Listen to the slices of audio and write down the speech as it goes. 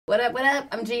What up, what up?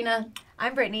 I'm Gina.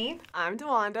 I'm Brittany. I'm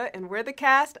DeWanda, and we're the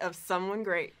cast of Someone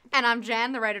Great. And I'm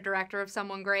Jen, the writer-director of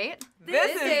Someone Great.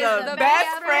 This is the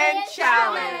Best Friend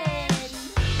Challenge.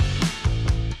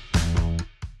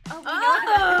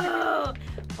 Oh,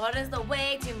 what is the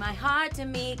way to my heart, to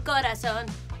mi corazón?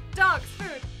 Dogs,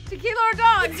 food. Tequila or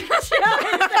dogs?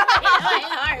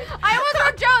 I almost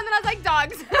wrote Joe, and then I was like,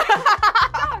 dogs.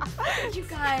 Dogs. You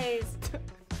guys,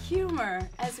 humor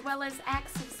as well as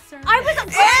acts of service. I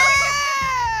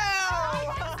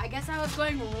guess I was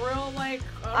going real like.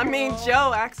 I mean,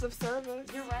 Joe, acts of service.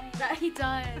 You're right. That he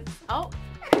does. Oh.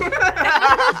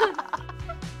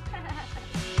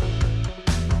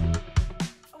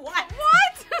 What?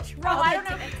 Draw. I don't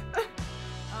know.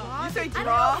 You say I draw? don't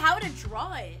know how to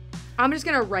draw it. I'm just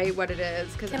gonna write what it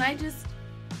is. Can I just?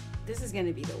 This is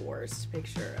gonna be the worst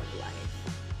picture of life.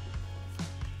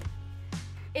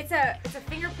 It's a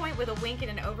finger point with a wink and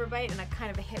an overbite and a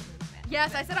kind of a hip movement.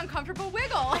 Yes, I said uncomfortable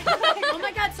wiggle. Oh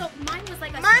my god, so mine was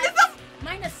like a Mine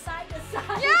mine is side to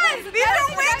side. Yes, These are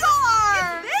wiggle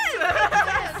arms!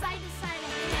 Side to side.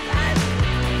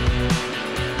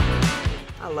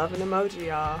 I love an emoji,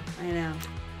 y'all. I know.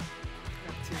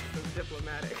 Too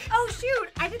diplomatic. Oh shoot!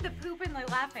 I did the poop and the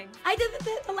laughing. I did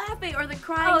the laughing or the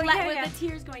crying Oh, with yeah. the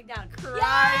tears going down.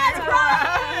 Yes,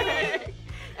 right.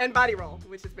 And body roll,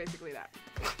 which is basically that.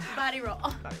 Body roll.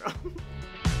 Body roll.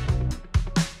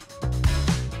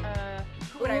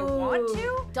 Would I want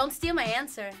to? Don't steal my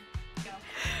answer. Go.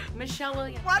 Michelle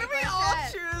Williams. Why do we all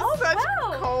Blanchett. choose such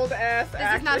wow. cold-ass This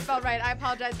actors? is not spelled right. I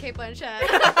apologize, Kate Blanchett.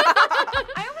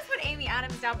 I almost put Amy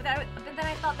Adams down, but then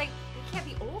I thought they can't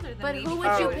be older than But me. who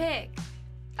would you Oh. pick?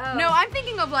 Oh. No, I'm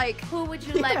thinking of like. Who would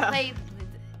you let Yeah. play?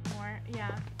 More,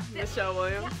 yeah. Michelle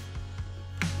Williams.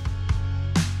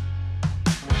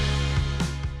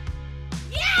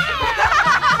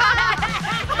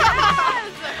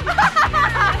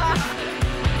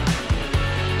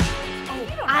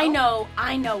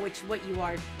 I know what you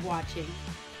are watching.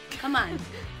 Come on.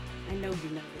 I know you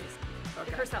know this.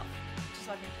 Okay. Herself. Just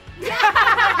like me. Yeah!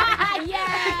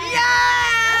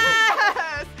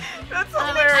 Yes! That's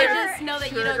hilarious. I just know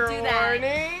that you don't do Trigger that.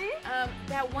 warning.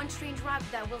 That One Strange Rock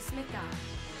that Will Smith got.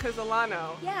 Because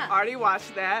Alano Yeah. already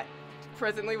watched that.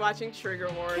 Presently watching Trigger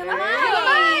Warning. Kill a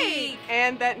Mike!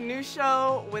 And that new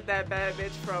show with that bad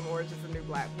bitch from Orange is the New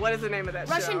Black. What is the name of that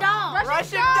Russian show? Doll.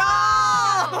 Russian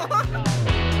Doll!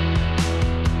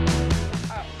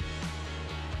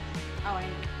 Oh, I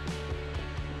know.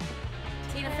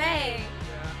 Tina Fey.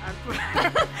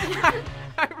 Yeah,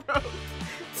 I wrote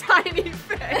Tiny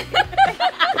Faye.